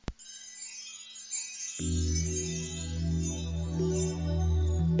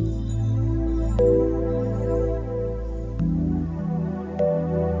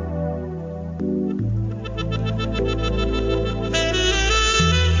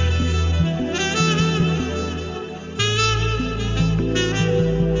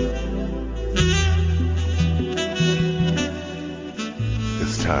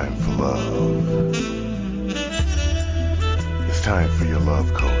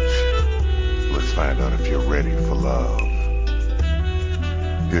find out if you're ready for love.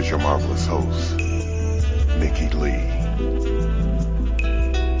 Here's your marvelous host, Nikki Lee.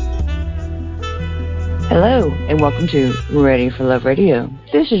 Hello, and welcome to Ready for Love Radio.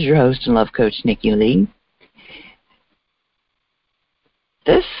 This is your host and love coach, Nikki Lee.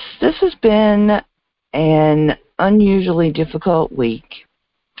 This has been an unusually difficult week,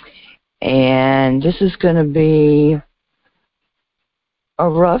 and this is going to be a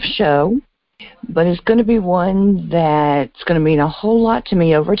rough show, but it's going to be one that's going to mean a whole lot to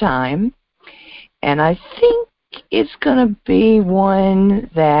me over time, and I think it's going to be one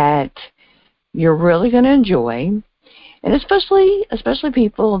that you're really going to enjoy, and especially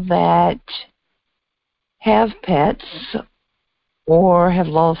people that have pets or have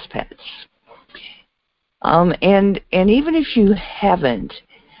lost pets. And even if you haven't,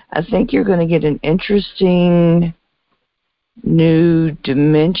 I think you're going to get an interesting new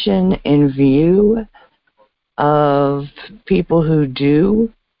dimension and view of people who do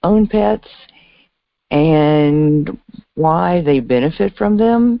own pets and why they benefit from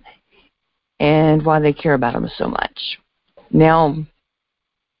them and why they care about them so much. Now,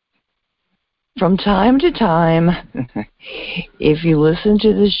 from time to time, if you listen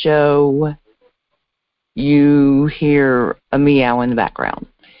to the show, you hear a meow in the background.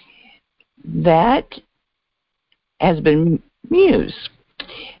 That has been Muse.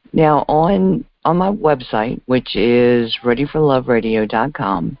 Now, on my website, which is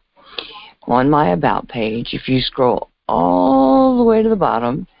readyforloveradio.com, on my About page, if you scroll all the way to the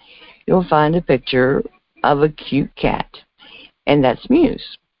bottom, you'll find a picture of a cute cat, and that's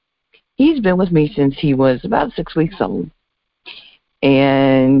Muse. He's been with me since he was about 6 weeks old.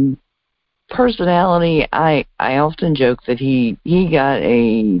 And personality, I often joke that he got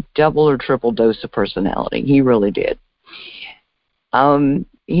a double or triple dose of personality. He really did.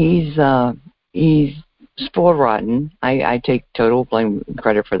 He's spoiled rotten. I take total blame and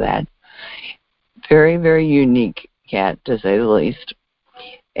credit for that. Very, very unique cat, to say the least.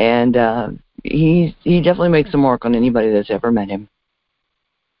 And he definitely makes a mark on anybody that's ever met him.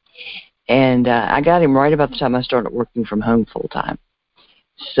 And I got him right about the time I started working from home full time.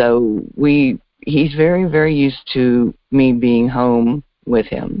 So he's very, very used to me being home with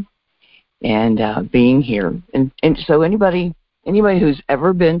him and being here. And so anybody who's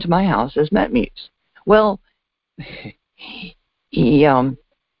ever been to my house has met Muse. Well, he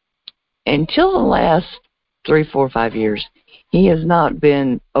until the last 3, 4, 5 years, he has not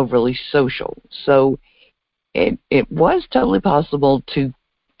been overly social. So it was totally possible to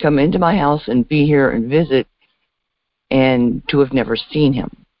come into my house and be here and visit and to have never seen him.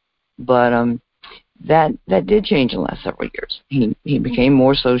 But that did change in the last several years. He became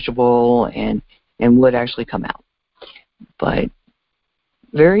more sociable and would actually come out. But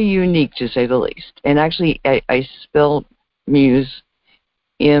very unique, to say the least. And actually, I spelled Muse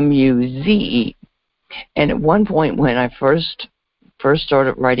M-U-Z-E. And at one point when I first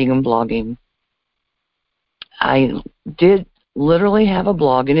started writing and blogging, I did literally have a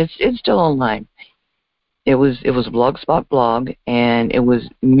blog, and it's still online. It was a Blogspot blog, and it was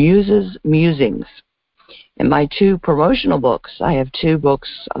Muse's Musings. And my 2 promotional books, I have 2 books,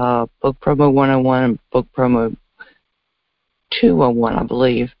 Book Promo 101 and Book Promo 201, I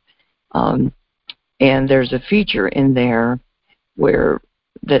believe. And there's a feature in there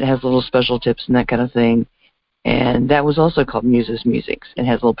that has little special tips and that kind of thing. And that was also called Muse's Musings, and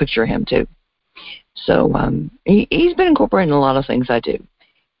has a little picture of him, too. So he's been incorporating a lot of things I do.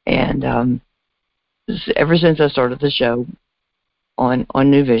 And ever since I started the show on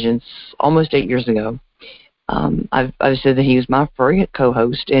New Visions, almost 8 years ago, I've said that he was my furry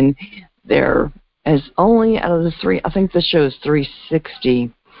co-host, and there has only, out of the 3, I think the show is 360,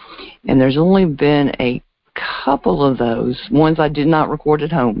 and there's only been a couple of those ones I did not record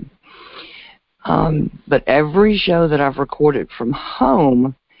at home. But every show that I've recorded from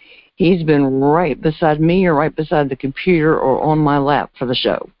home, he's been right beside me or right beside the computer or on my lap for the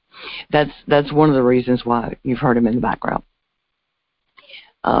show. That's one of the reasons why you've heard him in the background.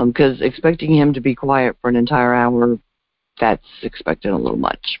 Because expecting him to be quiet for an entire hour, that's expecting a little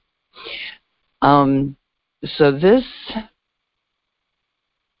much. So this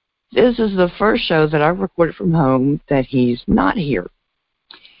is the first show that I've recorded from home that he's not here.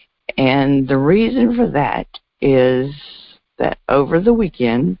 And the reason for that is that over the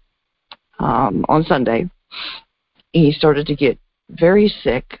weekend, on Sunday, he started to get very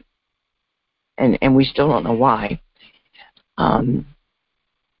sick, and we still don't know why. And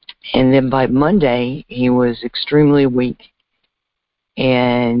then by Monday, he was extremely weak,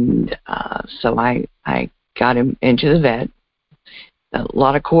 and so I got him into the vet, a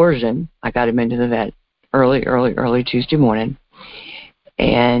lot of coercion. I got him into the vet early Tuesday morning.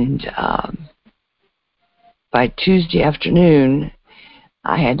 And by Tuesday afternoon,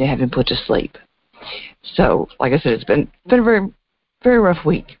 I had to have him put to sleep. So, like I said, it's been a very, very rough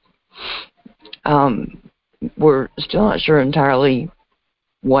week. We're still not sure entirely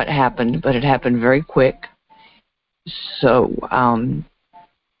what happened, but it happened very quick. So,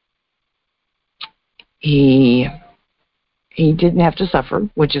 he didn't have to suffer,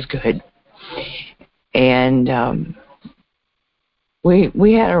 which is good. And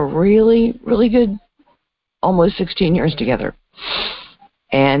we had a really, really good almost 16 years together.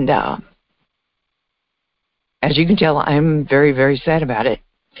 And as you can tell, I'm very, very sad about it.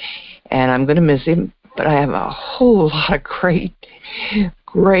 And I'm going to miss him, but I have a whole lot of great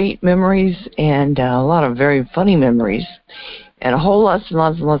memories and a lot of very funny memories and a whole lots and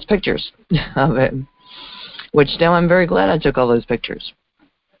lots of pictures of him, which now I'm very glad I took all those pictures.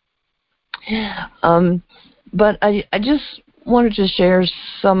 But I just wanted to share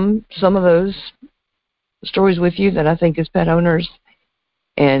some of those stories with you that I think as pet owners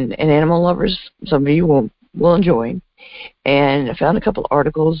and animal lovers, some of you will enjoy. And I found a couple of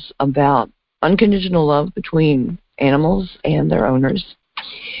articles about unconditional love between animals and their owners.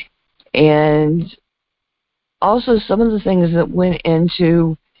 And also some of the things that went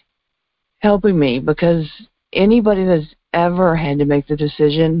into helping me, because anybody that's ever had to make the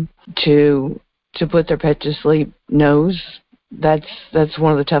decision to put their pet to sleep knows that's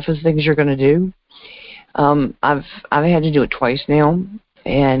one of the toughest things you're going to do. I've had to do it twice now,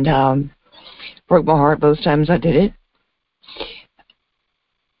 and broke my heart both times I did it.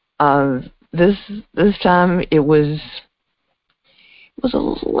 This time it was a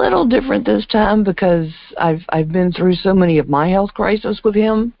little different this time because I've been through so many of my health crises with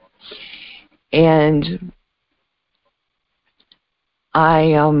him, and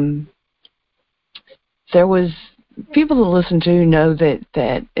there was people that listen to know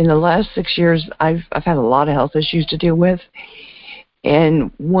that in the last 6 years I've had a lot of health issues to deal with,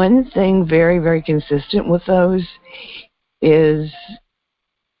 and one thing very, very consistent with those is,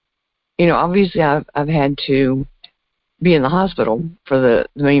 obviously I've had to be in the hospital for the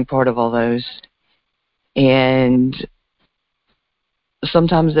main part of all those, and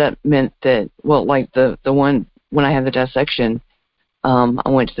sometimes that meant that, well, like the one when I had the dissection, I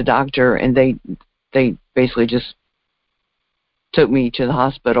went to the doctor and they basically just took me to the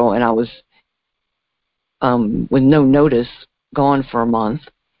hospital, and I was with no notice gone for a month,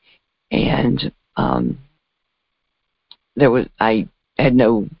 and I had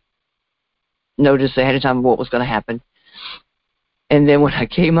no notice ahead of time of what was going to happen. And then when I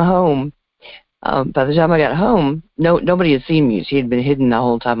came home, by the time I got home, nobody had seen me. He had been hidden the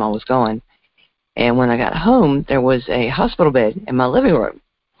whole time I was gone. And when I got home, there was a hospital bed in my living room.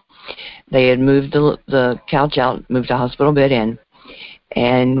 They had moved the couch out, moved a hospital bed in.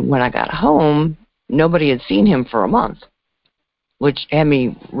 And when I got home, nobody had seen him for a month, which had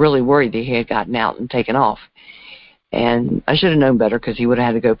me really worried that he had gotten out and taken off. And I should have known better, because he would have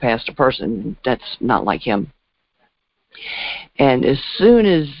had to go past a person. That's not like him. And as soon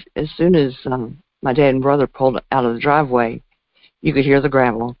as my dad and brother pulled out of the driveway, you could hear the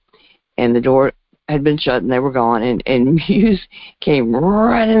gravel, and the door had been shut, and they were gone. And Muse came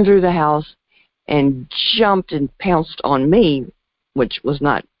running through the house and jumped and pounced on me, which was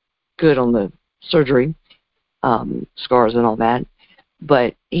not good on the surgery, scars and all that.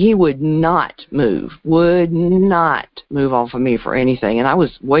 But he would not move off of me for anything, and I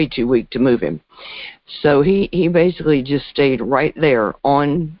was way too weak to move him. So he basically just stayed right there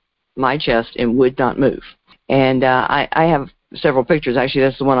on my chest and would not move. And I have several pictures. Actually,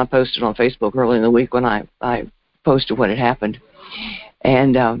 that's the one I posted on Facebook early in the week when I posted what had happened.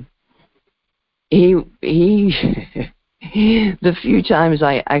 And he the few times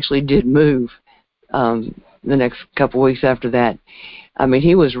I actually did move, the next couple weeks after that, I mean,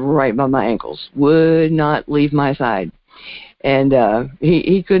 he was right by my ankles, would not leave my side. And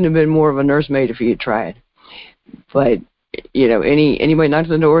he couldn't have been more of a nursemaid if he had tried. But, anybody knocked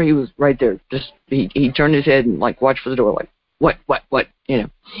on the door, he was right there. Just he turned his head and, watched for the door, what,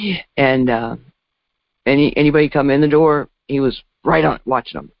 And anybody come in the door, he was right on it,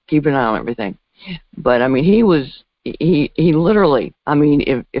 watching them, keeping an eye on everything. But, I mean, he literally, I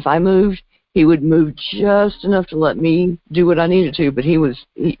mean, if I moved, he would move just enough to let me do what I needed to, but he's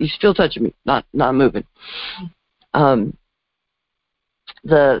still touching me, not moving.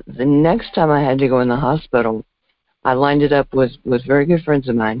 The next time I had to go in the hospital, I lined it up with very good friends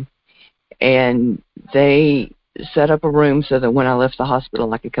of mine, and they set up a room so that when I left the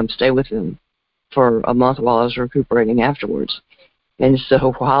hospital, I could come stay with them for a month while I was recuperating afterwards. And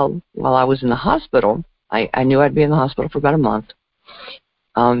so while I was in the hospital, I knew I'd be in the hospital for about a month.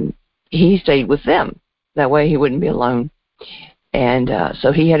 He stayed with them. That way he wouldn't be alone. And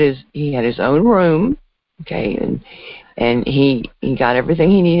so he had his own room, okay, and he got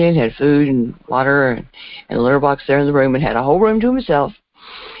everything he needed, had food and water and a litter box there in the room, and had a whole room to himself.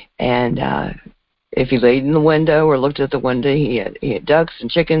 And if he laid in the window or looked at the window, he had ducks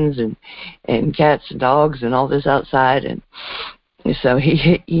and chickens and cats and dogs and all this outside. And so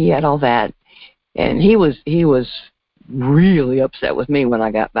he had all that. And he was really upset with me when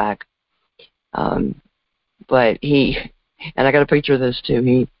I got back. But and I got a picture of this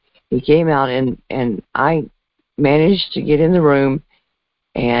too. He came out and I managed to get in the room,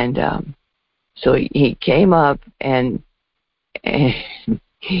 and so he came up and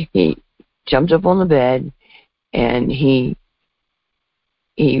he jumped up on the bed, and he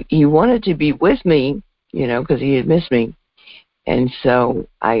wanted to be with me, because he had missed me. And so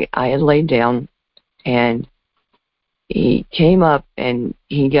I had laid down, and he came up and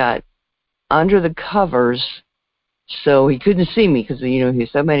he got under the covers, so he couldn't see me because he was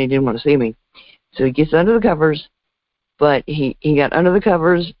so mad he didn't want to see me. So he gets under the covers, but he got under the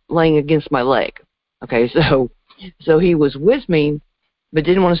covers laying against my leg. Okay, so he was with me, but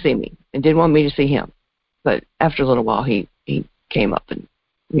didn't want to see me and didn't want me to see him. But after a little while, he came up and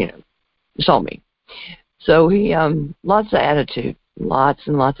saw me. So he lots of attitude, lots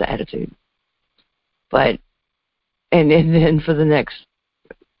and lots of attitude. But and then for the next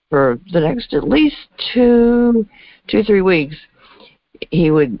at least 2-3 weeks, he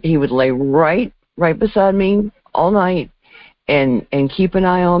would lay right beside me all night and keep an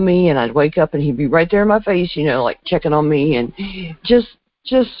eye on me, and I'd wake up and he'd be right there in my face, like checking on me, and just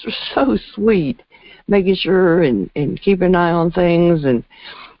so sweet, making sure and keeping an eye on things. And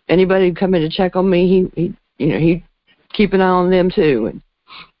anybody who'd come in to check on me, he'd keep an eye on them too. And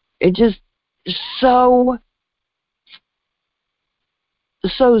it just so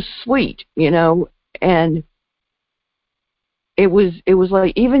sweet, and it was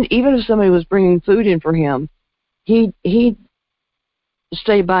like even if somebody was bringing food in for him, he'd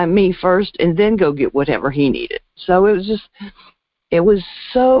stay by me first and then go get whatever he needed. So it was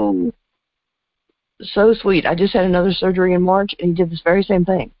so sweet. I just had another surgery in March, and he did this very same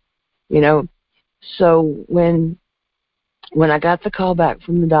thing, So when I got the call back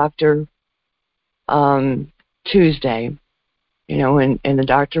from the doctor Tuesday, and the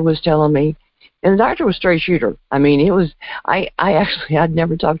doctor was telling me, and the doctor was straight shooter. I mean, it was, I'd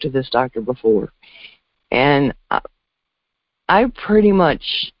never talked to this doctor before. And I pretty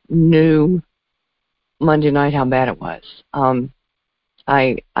much knew Monday night how bad it was.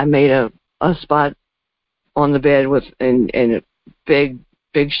 I made a spot on the bed and a big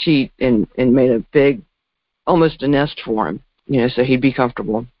sheet and made a big, almost a nest for him, so he'd be as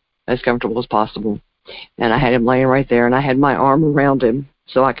comfortable as possible. And I had him laying right there, and I had my arm around him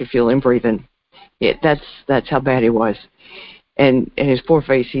so I could feel him breathing. That's how bad he was. And his poor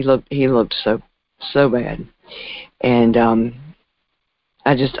face, he looked so bad. And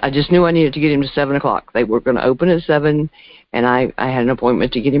I just knew I needed to get him to 7:00. They were going to open at 7, and I had an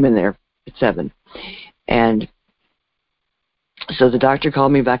appointment to get him in there at 7. And so the doctor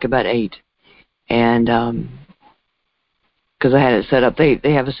called me back about 8, and because I had it set up, they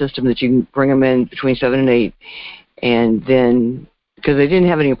have a system that you can bring them in between 7 and 8, and then because they didn't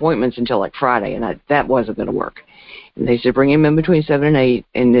have any appointments until like Friday, and that wasn't going to work. And they said bring him in between 7 and 8,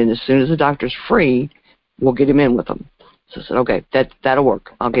 and then as soon as the doctor's free, we'll get him in with them. So I said, okay, that'll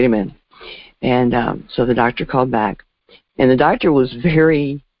work. I'll get him in. And so the doctor called back, and the doctor was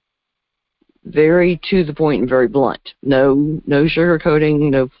very, very to the point and very blunt. No sugarcoating,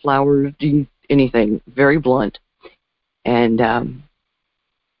 no flowers, anything. Very blunt. And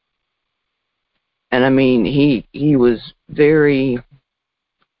I mean, he was very,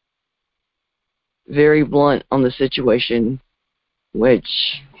 very blunt on the situation,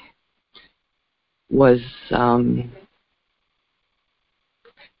 which was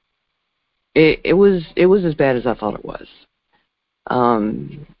it was as bad as I thought it was.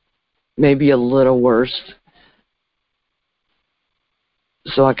 Maybe a little worse.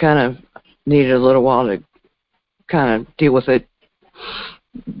 So I kind of needed a little while to kind of deal with it.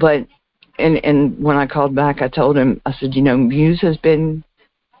 But and when I called back, I told him, I said, Muse has been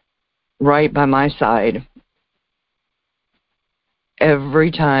right by my side every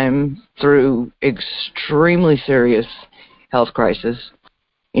time through extremely serious health crisis.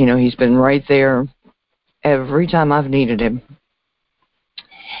 He's been right there every time I've needed him.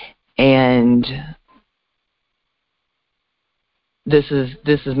 And this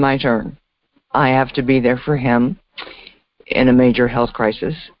is my turn. I have to be there for him. in a major health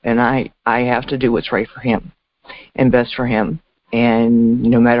crisis, and I have to do what's right for him and best for him, and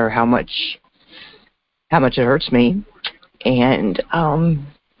no matter how much it hurts me. And I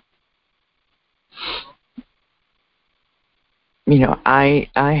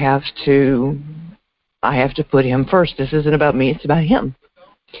have to put him first. This isn't about me, it's about him.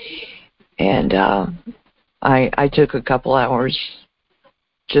 And I took a couple hours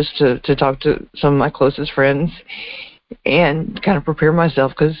just to talk to some of my closest friends and kind of prepare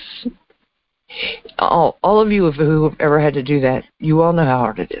myself, because all of you who have ever had to do that, you all know how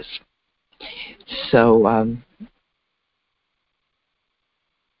hard it is. So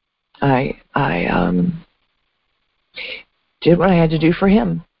I did what I had to do for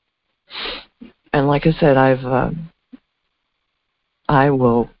him, and like I said, I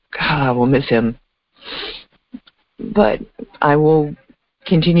will miss him, but I will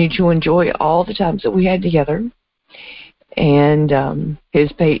continue to enjoy all the times that we had together. And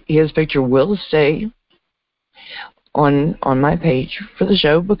his picture will stay on my page for the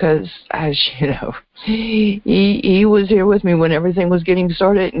show, because, as you know, he was here with me when everything was getting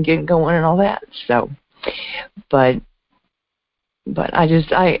started and getting going and all that. So, but I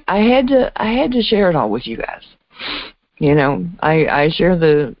had to share it all with you guys. I share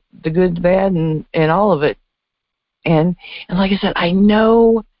the good, the bad, and all of it. And like I said, I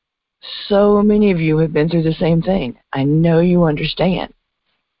know so many of you have been through the same thing. I know you understand.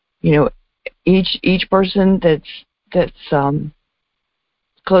 Each person that's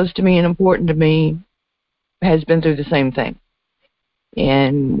close to me and important to me has been through the same thing,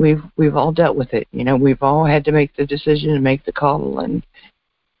 and we've all dealt with it. We've all had to make the decision and make the call.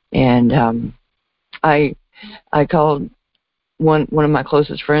 And I called one of my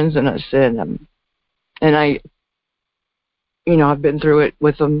closest friends, and I said, and I've been through it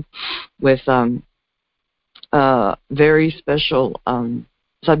with them, with very special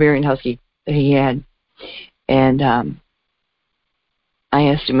Siberian Husky that he had. And I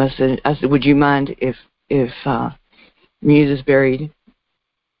asked him, I said, would you mind if Muse is buried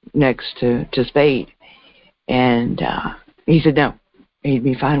next to Spade? And he said no, he'd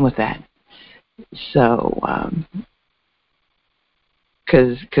be fine with that. So,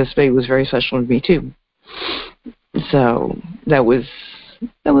 because Spade was very special to me too. So that was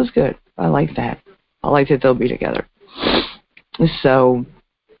good. I like that. I like that they'll be together. So,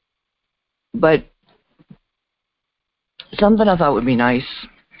 but something I thought would be nice.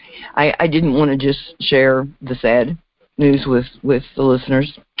 I didn't want to just share the sad news with the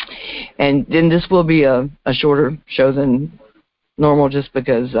listeners, and then this will be a shorter show than normal, just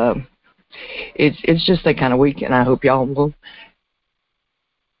because it's just that kind of week, and I hope y'all will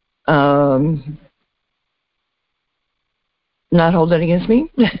not hold that against me.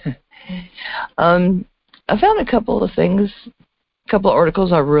 I found a couple of things, a couple of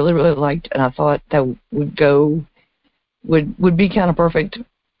articles I really, really liked, and I thought that would be kind of perfect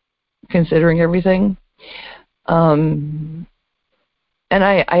considering everything. And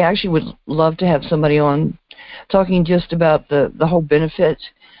I actually would love to have somebody on talking just about the whole benefit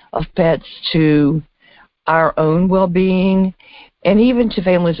of pets to our own well-being and even to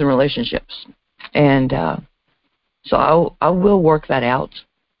families and relationships. And so I will work that out.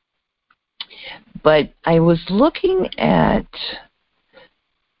 But I was looking at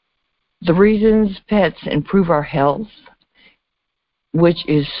the reasons pets improve our health, which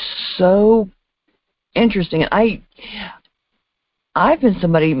is so interesting. I've been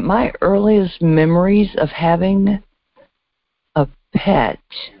somebody, my earliest memories of having a pet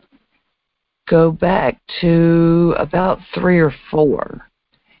go back to about 3 or 4.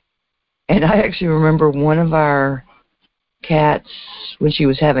 And I actually remember one of our cats when she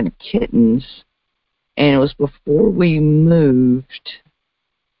was having kittens, and it was before we moved,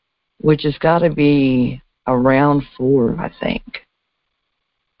 which has got to be around 4, I think.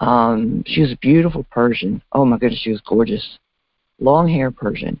 She was a beautiful Persian. Oh my goodness, she was gorgeous. Long hair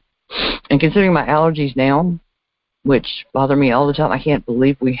Persian. And considering my allergies now, which bother me all the time, I can't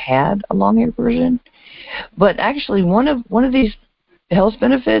believe we had a long hair Persian. But actually, one of these health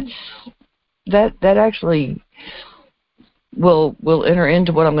benefits that actually will enter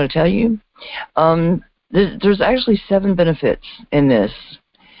into what I'm going to tell you. There's actually 7 benefits in this.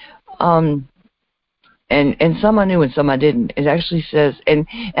 And some I knew and some I didn't. It actually says, and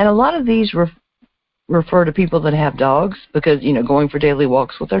a lot of these refer to people that have dogs, because, going for daily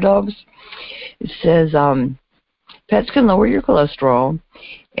walks with their dogs. It says pets can lower your cholesterol,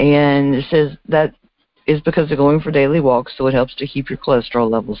 and it says that is because they're going for daily walks, so it helps to keep your cholesterol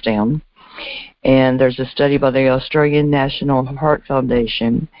levels down. And there's a study by the Australian National Heart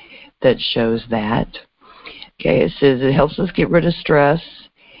Foundation that shows that. Okay, it says it helps us get rid of stress.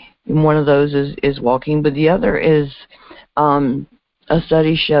 And one of those is walking, but the other is a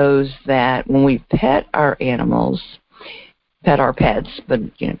study shows that when we pet our animals, pet our pets, but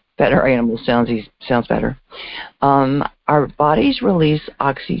pet our animals sounds better. Our bodies release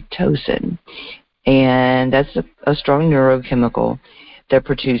oxytocin, and that's a strong neurochemical that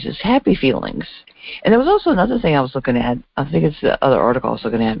produces happy feelings. And there was also another thing I was looking at. I think it's the other article I was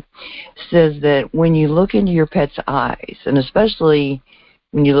looking at. It says that when you look into your pet's eyes, and especially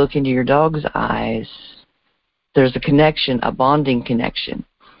when you look into your dog's eyes, there's a connection, a bonding connection,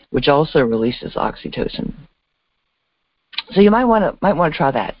 which also releases oxytocin. So you might want to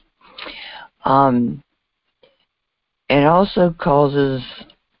try that. And it also causes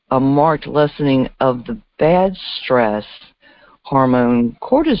a marked lessening of the bad stress hormone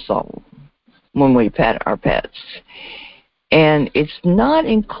cortisol when we pet our pets. And it's not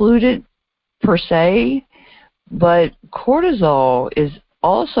included per se, but cortisol is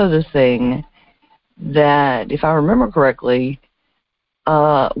also the thing that, if I remember correctly,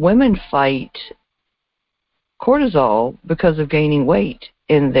 women fight cortisol because of gaining weight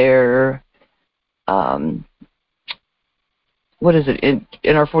in their, in our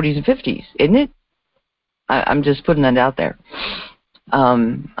 40s and 50s, isn't it? I'm just putting that out there.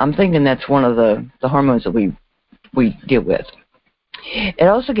 I'm thinking that's one of the hormones that we deal with. It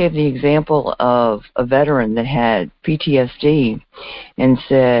also gave the example of a veteran that had PTSD and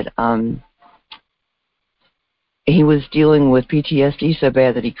said he was dealing with PTSD so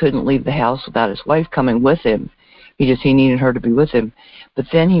bad that he couldn't leave the house without his wife coming with him. He needed her to be with him. But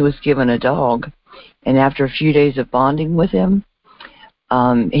then he was given a dog, and after a few days of bonding with him,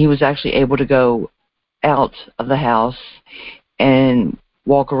 he was actually able to go out of the house and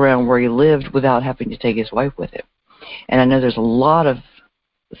walk around where he lived without having to take his wife with him. And I know there's a lot of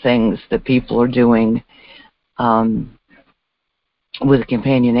things that people are doing with a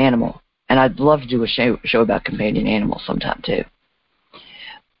companion animal. And I'd love to do a show about companion animals sometime too.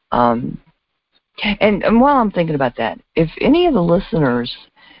 And while I'm thinking about that, if any of the listeners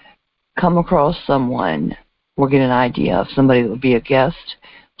come across someone or get an idea of somebody that would be a guest,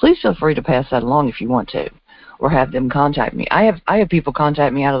 please feel free to pass that along if you want to, or have them contact me. I have people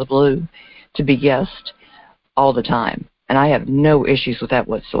contact me out of the blue to be guests all the time, and I have no issues with that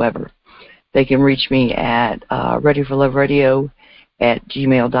whatsoever. They can reach me at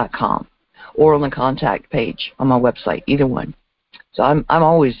readyforloveradio@gmail.com or on the contact page on my website, either one. So I'm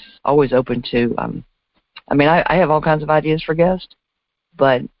always open to. I have all kinds of ideas for guests,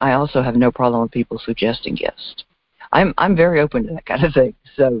 but I also have no problem with people suggesting guests. I'm very open to that kind of thing.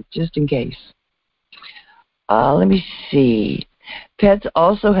 So just in case. Let me see. Pets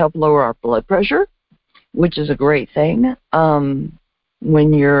also help lower our blood pressure, which is a great thing.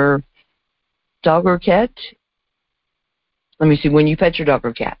 When your dog or cat, when you pet your dog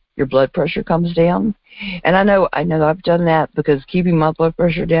or cat, your blood pressure comes down. And I know I've done that because keeping my blood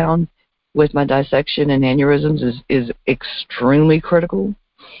pressure down with my dissection and aneurysms is extremely critical.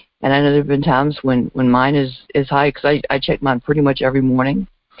 And I know there have been times when mine is high, because I check mine pretty much every morning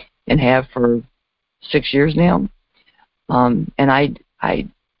and have for 6 years now. And I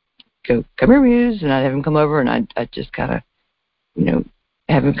go, "Come here, Muse," and I have him come over, and I just kind of,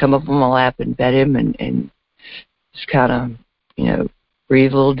 have him come up on my lap and pet him and just kind of,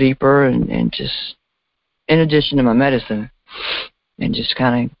 breathe a little deeper and just, in addition to my medicine, and just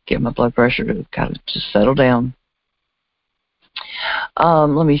kind of get my blood pressure to kind of just settle down.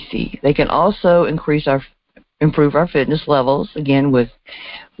 Let me see. They can also improve our fitness levels, again, with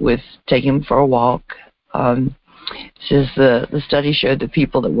taking them for a walk. It says the study showed that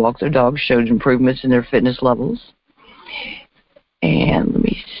people that walk their dogs showed improvements in their fitness levels. And let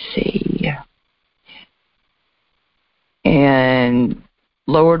me see. And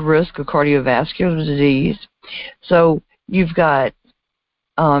lowered risk of cardiovascular disease. So you've got,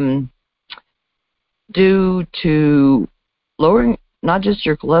 due to lowering not just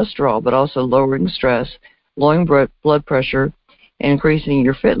your cholesterol, but also lowering stress, lowering blood pressure, and increasing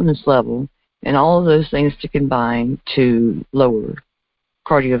your fitness level, and all of those things to combine to lower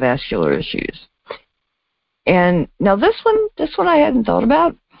cardiovascular issues. And now this one I hadn't thought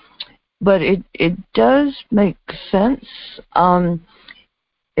about, but it does make sense.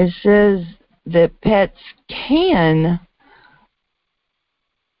 It says that pets can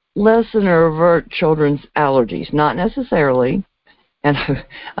lessen or avert children's allergies, not necessarily. And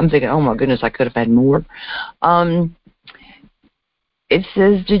I'm thinking, oh my goodness, I could have had more. It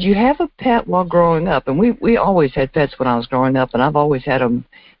says, did you have a pet while growing up? And we always had pets when I was growing up, and I've always had them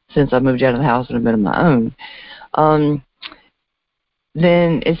since I moved out of the house and I've been on my own.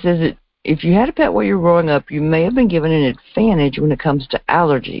 Then it says that if you had a pet while you were growing up, you may have been given an advantage when it comes to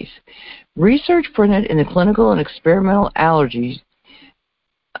allergies. Research printed in the Clinical and Experimental Allergies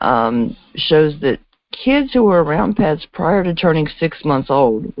shows that kids who were around pets prior to turning 6 months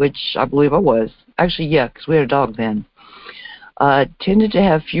old, which I believe I was, actually, yeah, because we had a dog then, tended to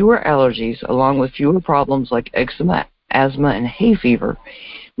have fewer allergies along with fewer problems like eczema, asthma, and hay fever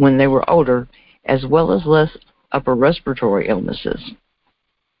when they were older, as well as less upper respiratory illnesses.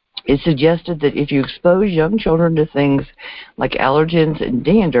 It suggested that if you expose young children to things like allergens and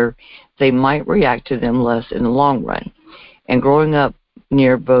dander, they might react to them less in the long run. And growing up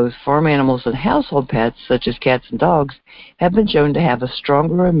near both farm animals and household pets, such as cats and dogs, have been shown to have a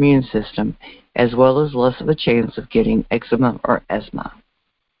stronger immune system, as well as less of a chance of getting eczema or asthma.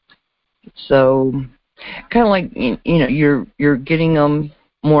 So, kind of like, you know, you're getting them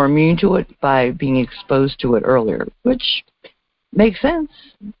more immune to it by being exposed to it earlier, which makes sense.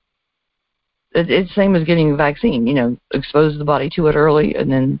 It's the same as getting a vaccine, you know, expose the body to it early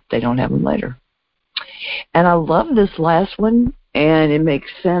and then they don't have them later. And I love this last one, and it makes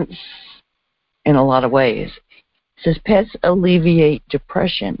sense in a lot of ways. It says pets alleviate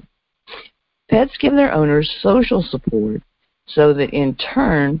depression. Pets give their owners social support so that in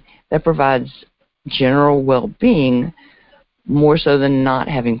turn that provides general well-being more so than not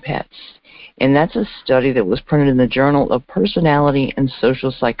having pets. And that's a study that was printed in the Journal of Personality and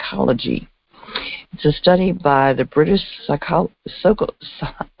Social Psychology. It's a study by the British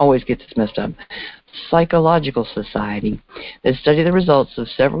always get this messed up, Psychological Society that studied the results of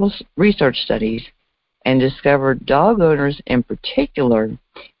several research studies and discovered dog owners in particular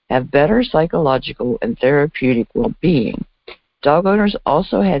have better psychological and therapeutic well-being. Dog owners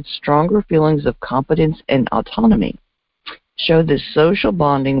also had stronger feelings of competence and autonomy. Showed that social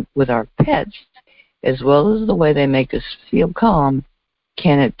bonding with our pets, as well as the way they make us feel calm,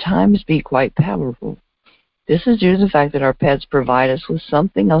 can at times be quite powerful. This is due to the fact that our pets provide us with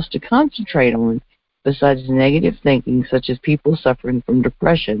something else to concentrate on besides negative thinking, such as people suffering from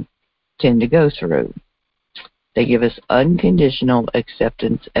depression tend to go through. They give us unconditional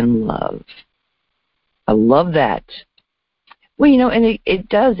acceptance and love. I love that. Well, you know, and it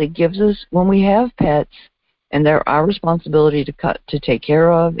does. It gives us, when we have pets, and they're our responsibility to take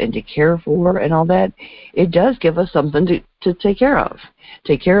care of and to care for and all that, it does give us something to take care of,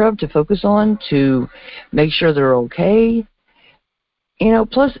 to focus on, to make sure they're okay. You know,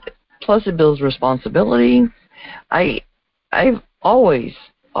 plus it builds responsibility. I've always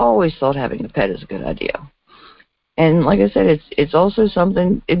thought having a pet is a good idea. And like I said, it's also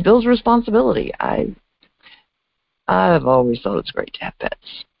something, it builds responsibility. I've always thought it's great to have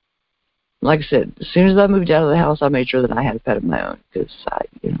pets. Like I said, as soon as I moved out of the house, I made sure that I had a pet of my own because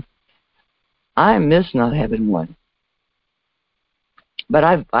I miss not having one. But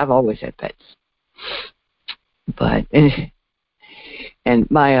I've always had pets. But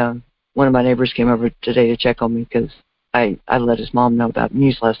and my one of my neighbors came over today to check on me because I let his mom know about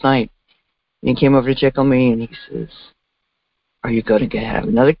news last night. And he came over to check on me and he says, "Are you going to have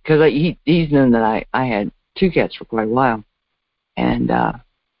another?" Because he's known that I had 2 cats for quite a while, and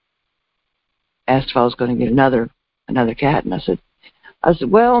asked if I was going to get another cat, and I said,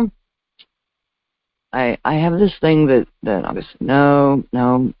 well, I have this thing that I was no,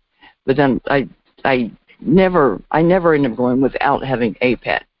 but then I never end up going without having a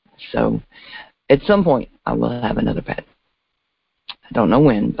pet. So at some point I will have another pet. I don't know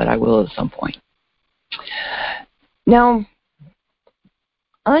when, but I will at some point. Now,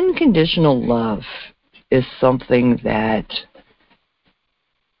 unconditional love is something that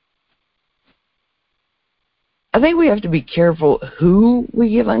I think we have to be careful who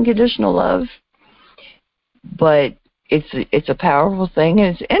we give unconditional love, but it's a powerful thing,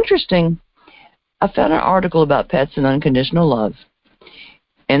 and it's interesting. I found an article about pets and unconditional love,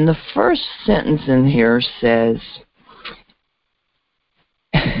 and the first sentence in here says,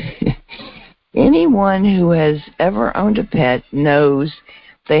 anyone who has ever owned a pet knows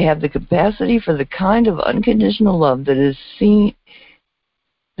they have the capacity for the kind of unconditional love that is seen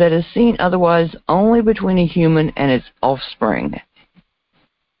otherwise only between a human and its offspring.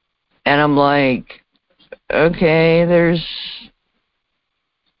 And I'm like, okay,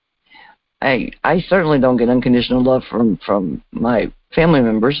 I certainly don't get unconditional love from my family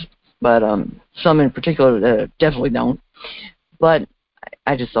members, but some in particular definitely don't. But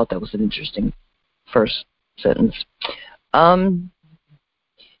I just thought that was an interesting first sentence.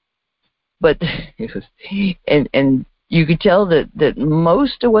 But and you could tell that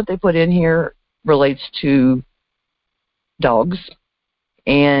most of what they put in here relates to dogs.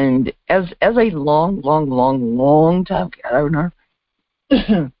 And as a long time cat owner,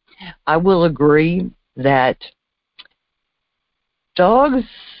 I will agree that dogs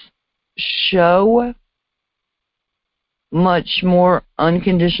show much more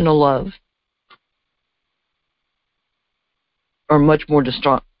unconditional love, or much more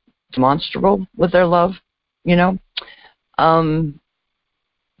demonstrable with their love, you know.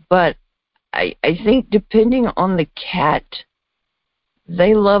 But I think depending on the cat,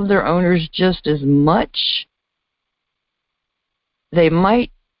 they love their owners just as much. They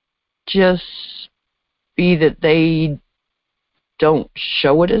might just be that they don't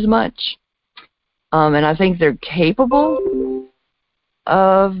show it as much. And I think they're capable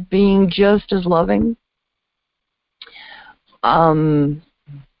of being just as loving. I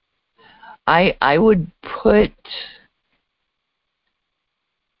would put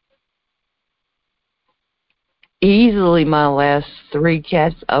easily my last 3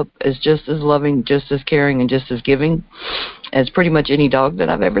 cats up as just as loving, just as caring, and just as giving as pretty much any dog that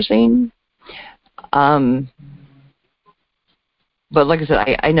I've ever seen. But like I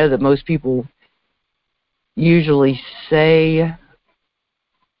said, I know that most people usually say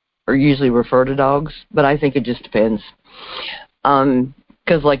or usually refer to dogs, but I think it just depends.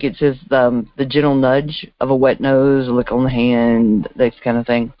 Because like it says, the gentle nudge of a wet nose, a lick on the hand, that kind of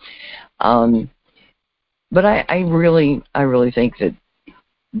thing. But I really think that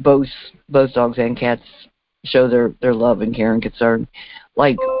both dogs and cats show their love and care and concern.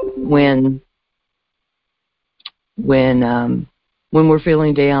 Like when we're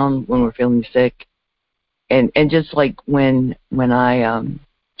feeling down, when we're feeling sick, and just like when I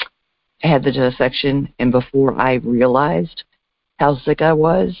had the dissection, and before I realized how sick I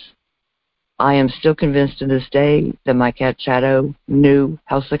was, I am still convinced to this day that my cat Shadow knew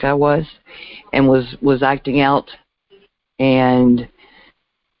how sick I was and was acting out and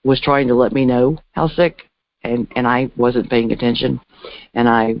was trying to let me know how sick, and I wasn't paying attention, and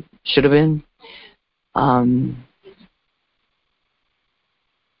I should have been.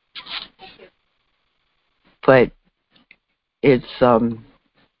 But it's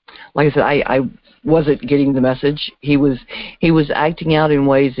like I said, I wasn't getting the message. He was acting out in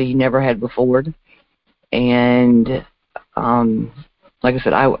ways that he never had before, and like I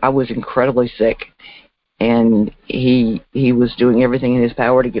said, I was incredibly sick, and he was doing everything in his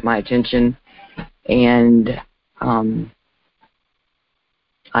power to get my attention, and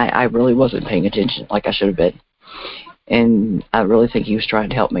I really wasn't paying attention like I should have been, and I really think he was trying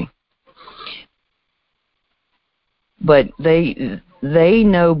to help me. But they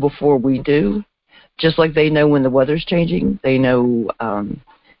know before we do, just like they know when the weather's changing. They know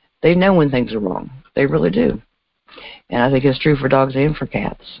when things are wrong. They really do, and I think it's true for dogs and for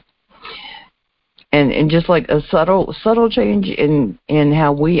cats. And just like a subtle change in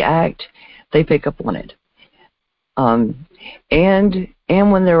how we act, they pick up on it. And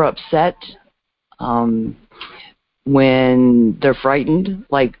when they're upset, when they're frightened,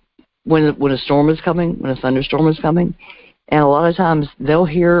 like when a storm is coming, when a thunderstorm is coming, and a lot of times they'll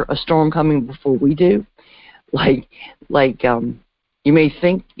hear a storm coming before we do. Like you may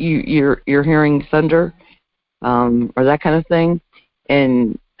think you're hearing thunder, or that kind of thing,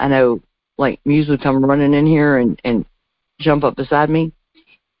 and I know like Muse would come running in here and jump up beside me,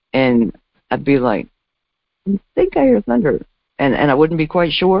 and I'd be like, I think I hear thunder, and I wouldn't be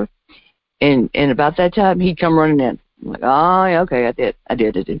quite sure, and about that time he'd come running in. I'm like, oh yeah, okay, I did,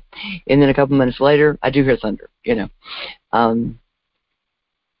 and then a couple minutes later I do hear thunder, you know.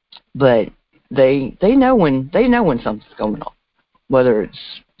 But they know when something's going on, whether it's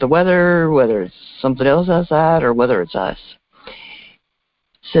the weather, whether it's something else outside, or whether it's us.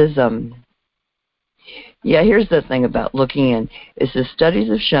 It says, yeah, here's the thing about looking in. It says studies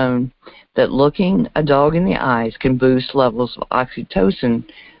have shown that looking a dog in the eyes can boost levels of oxytocin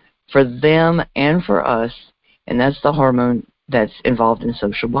for them and for us, and that's the hormone that's involved in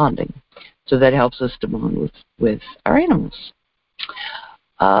social bonding. So that helps us to bond with our animals.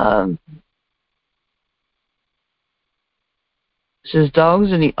 It says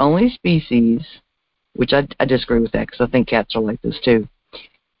dogs are the only species, which I disagree with that because I think cats are like this too.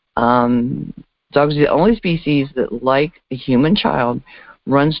 Dogs are the only species that, like a human child,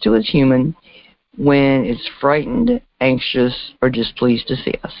 runs to its human when it's frightened, anxious, or just pleased to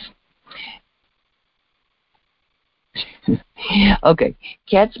see us. Okay,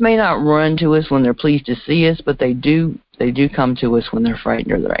 cats may not run to us when they're pleased to see us, but they do come to us when they're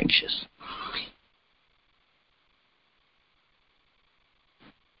frightened or they're anxious.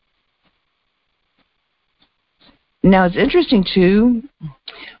 Now it's interesting too,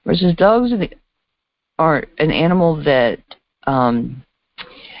 versus dogs are an animal that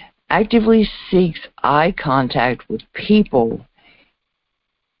actively seeks eye contact with people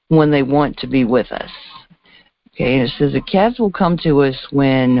when they want to be with us. Okay, and it says the cats will come to us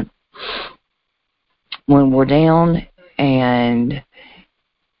when we're down, and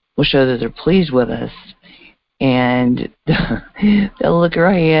we'll show that they're pleased with us, and they'll lick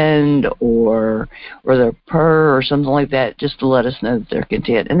our hand or they'll purr or something like that, just to let us know that they're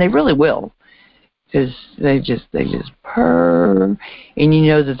content, and they really will, because they just purr, and you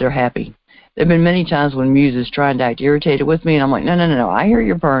know that they're happy. There have been many times when Muse is trying to act irritated with me, and I'm like, no, I hear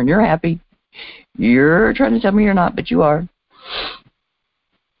your purring, you're happy. You're trying to tell me you're not, but you are.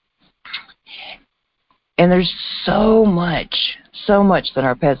 And there's so much that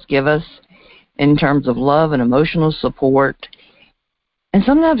our pets give us in terms of love and emotional support. And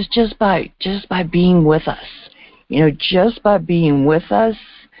sometimes just by being with us, just by being with us,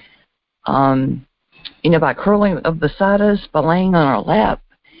 by curling up beside us, by laying on our lap,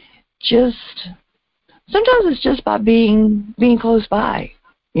 sometimes it's just by being close by,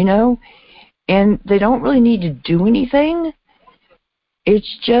 and they don't really need to do anything.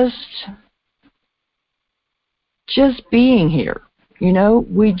 It's just being here,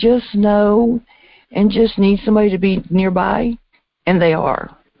 we just know and just need somebody to be nearby, and they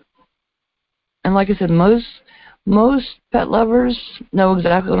are. And like I said, most pet lovers know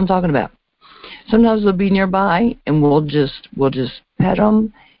exactly what I'm talking about. Sometimes they'll be nearby, and we'll just pet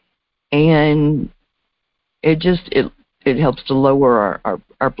them, and it helps to lower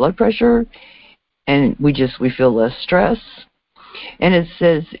our blood pressure, and we feel less stress. And it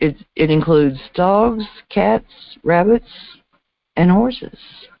says it includes dogs, cats, rabbits, and horses,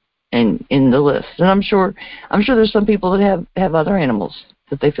 and in the list. And I'm sure there's some people that have other animals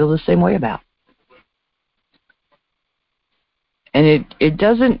that they feel the same way about. And it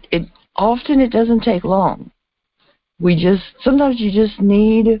doesn't take long. Sometimes you just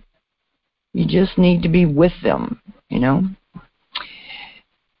need to be with them,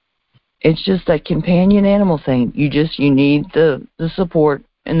 It's just that companion animal thing. You need the support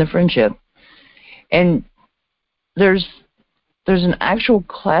and the friendship. And there's an actual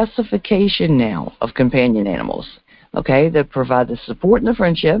classification now of companion animals, okay, that provide the support and the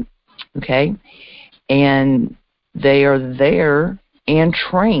friendship, okay, and they are there and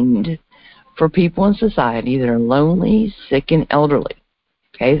trained for people in society that are lonely, sick, and elderly,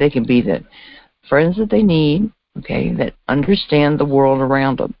 okay. They can be the friends that they need, okay, that understand the world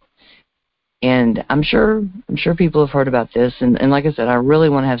around them. And I'm sure people have heard about this, and like I said, I really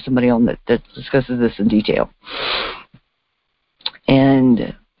want to have somebody on that discusses this in detail.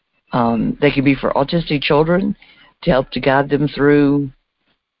 And they can be for autistic children to help to guide them through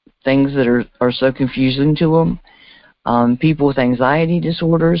things that are so confusing to them. People with anxiety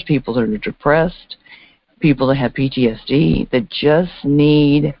disorders, people that are depressed, people that have PTSD, that just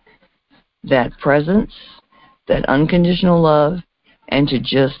need that presence, that unconditional love, and to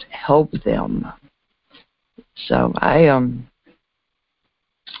just help them. So I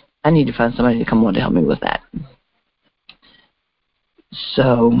need to find somebody to come on to help me with that.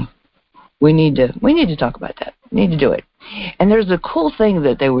 So we need to talk about that. We need to do it. And there's a cool thing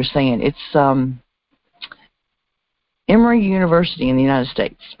that they were saying. It's Emory University in the United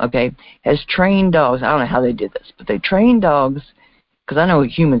States, okay, has trained dogs. I don't know how they did this, but they trained dogs, because I know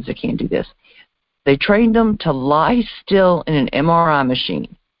humans that can't do this. They trained them to lie still in an MRI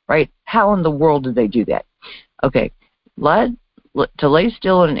machine, right? How in the world did they do that? Okay, to lay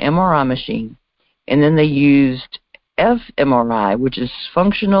still in an MRI machine, and then they used fMRI, which is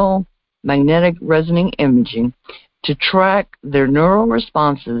functional magnetic resonance imaging, to track their neural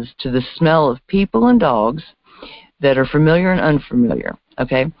responses to the smell of people and dogs that are familiar and unfamiliar,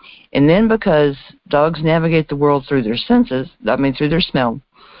 okay? And then because dogs navigate the world through their senses, through their smell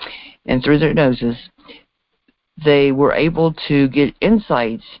and through their noses, they were able to get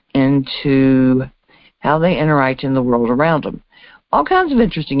insights into how they interact in the world around them. All kinds of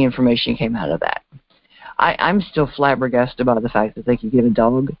interesting information came out of that. I'm still flabbergasted by the fact that they could get a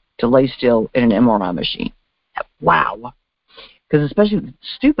dog to lay still in an MRI machine. Wow. Because especially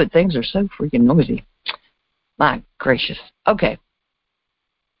stupid things are so freaking noisy. My gracious. Okay.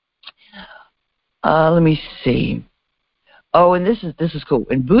 Let me see. Oh, and this is cool.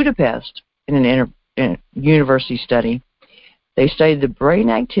 In Budapest, in a university study, they studied the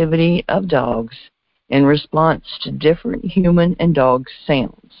brain activity of dogs in response to different human and dog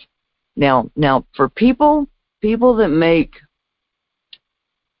sounds. Now, for people that make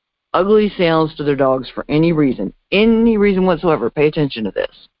ugly sounds to their dogs for any reason whatsoever, pay attention to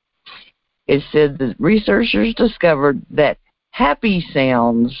this. It said that researchers discovered that happy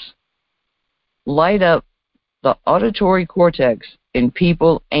sounds light up the auditory cortex in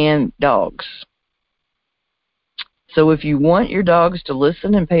people and dogs. So if you want your dogs to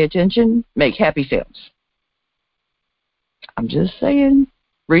listen and pay attention, make happy sounds. I'm just saying.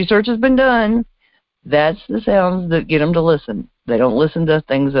 Research has been done. That's the sounds that get them to listen. They don't listen to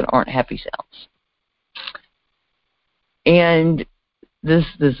things that aren't happy sounds. And this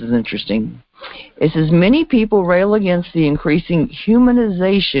is interesting. It says, many people rail against the increasing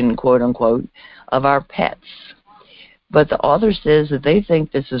humanization, quote unquote, of our pets. But the author says that they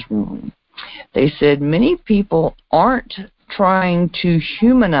think this is wrong. They said many people aren't trying to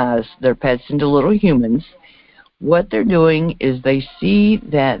humanize their pets into little humans. What they're doing is they see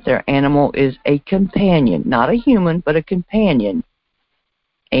that their animal is a companion, not a human, but a companion.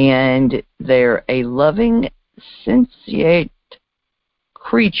 And they're a loving, sentient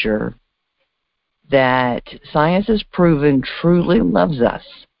creature that science has proven truly loves us.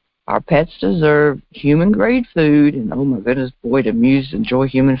 Our pets deserve human-grade food, and oh my goodness, boy, do Muse enjoy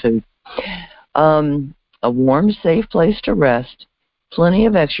human food. A warm, safe place to rest, plenty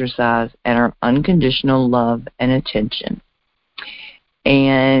of exercise, and our unconditional love and attention.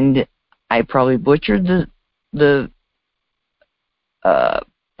 And I probably butchered the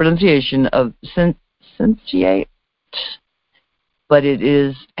pronunciation of sentient, but it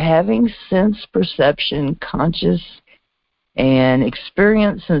is having sense, perception, conscious, and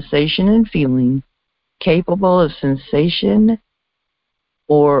experience sensation and feeling, capable of sensation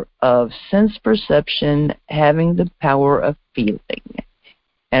or of sense perception, having the power of feeling.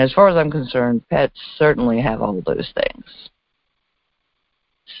 And as far as I'm concerned, pets certainly have all those things.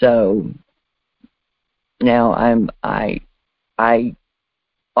 So now I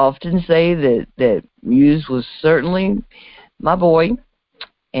often say that Muse was certainly my boy,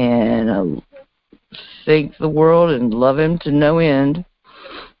 and I thank the world and love him to no end,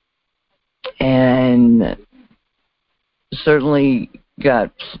 and certainly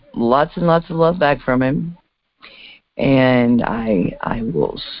got lots and lots of love back from him, and I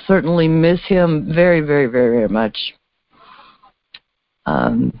will certainly miss him very, very, very, very much.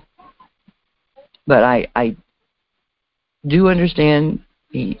 But I do understand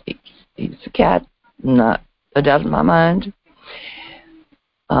he's a cat, not a doubt in my mind.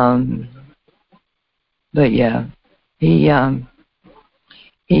 But yeah, he gave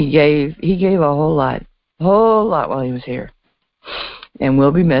a whole lot while he was here, and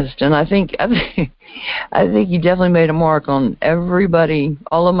will be missed. And I think he definitely made a mark on everybody,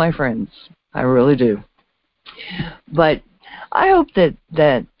 all of my friends. I really do. But I hope that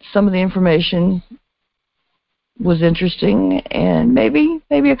some of the information was interesting, and maybe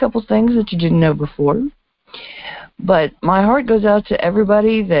a couple things that you didn't know before. But my heart goes out to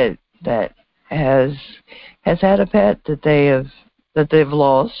everybody that has had a pet that they've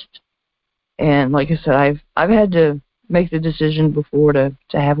lost. And like I said, I've had to make the decision before to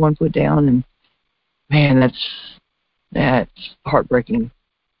have one put down, and man, that's heartbreaking.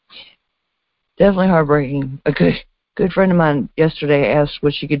 Definitely heartbreaking. A good friend of mine yesterday asked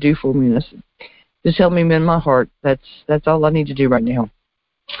what she could do for me, and I said, just help me mend my heart. That's all I need to do right now.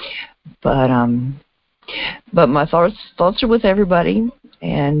 But my thoughts are with everybody,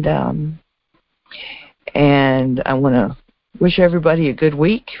 and I want to wish everybody a good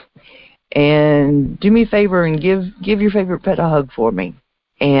week. And do me a favor and give your favorite pet a hug for me.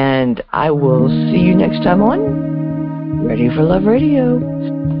 And I will see you next time on Ready for Love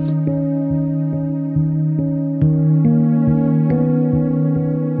Radio.